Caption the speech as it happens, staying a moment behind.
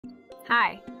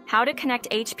Hi, how to connect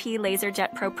HP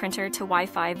LaserJet Pro printer to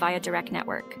Wi-Fi via direct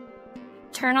network.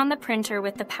 Turn on the printer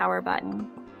with the power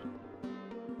button.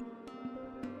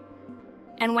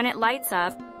 And when it lights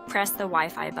up, press the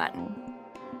Wi-Fi button.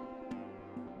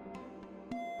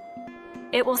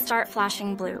 It will start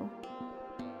flashing blue.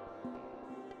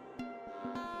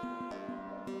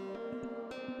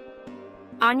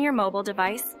 On your mobile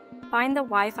device, find the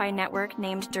Wi-Fi network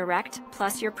named Direct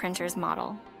plus your printer's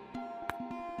model.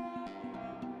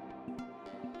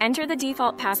 Enter the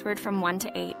default password from 1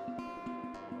 to 8.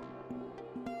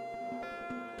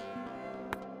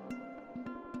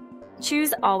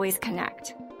 Choose Always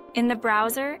Connect. In the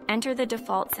browser, enter the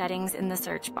default settings in the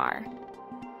search bar.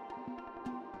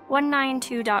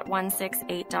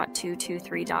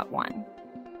 192.168.223.1.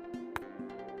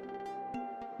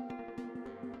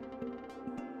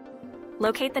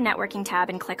 Locate the networking tab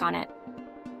and click on it.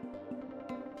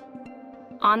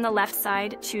 On the left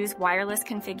side, choose Wireless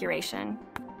Configuration.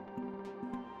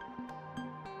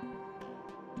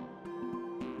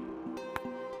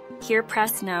 Here,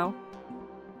 press No.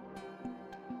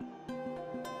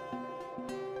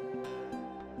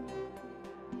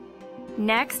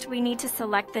 Next, we need to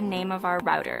select the name of our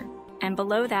router, and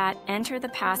below that, enter the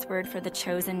password for the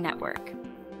chosen network.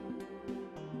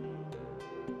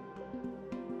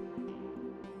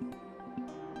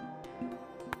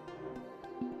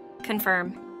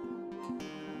 Confirm.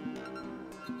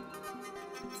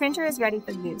 Printer is ready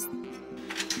for use.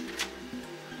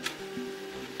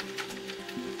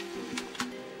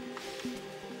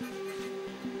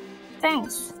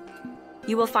 Thanks.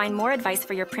 You will find more advice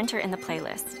for your printer in the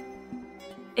playlist.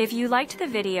 If you liked the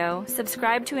video,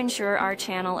 subscribe to ensure our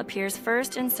channel appears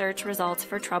first in search results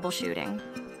for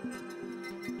troubleshooting.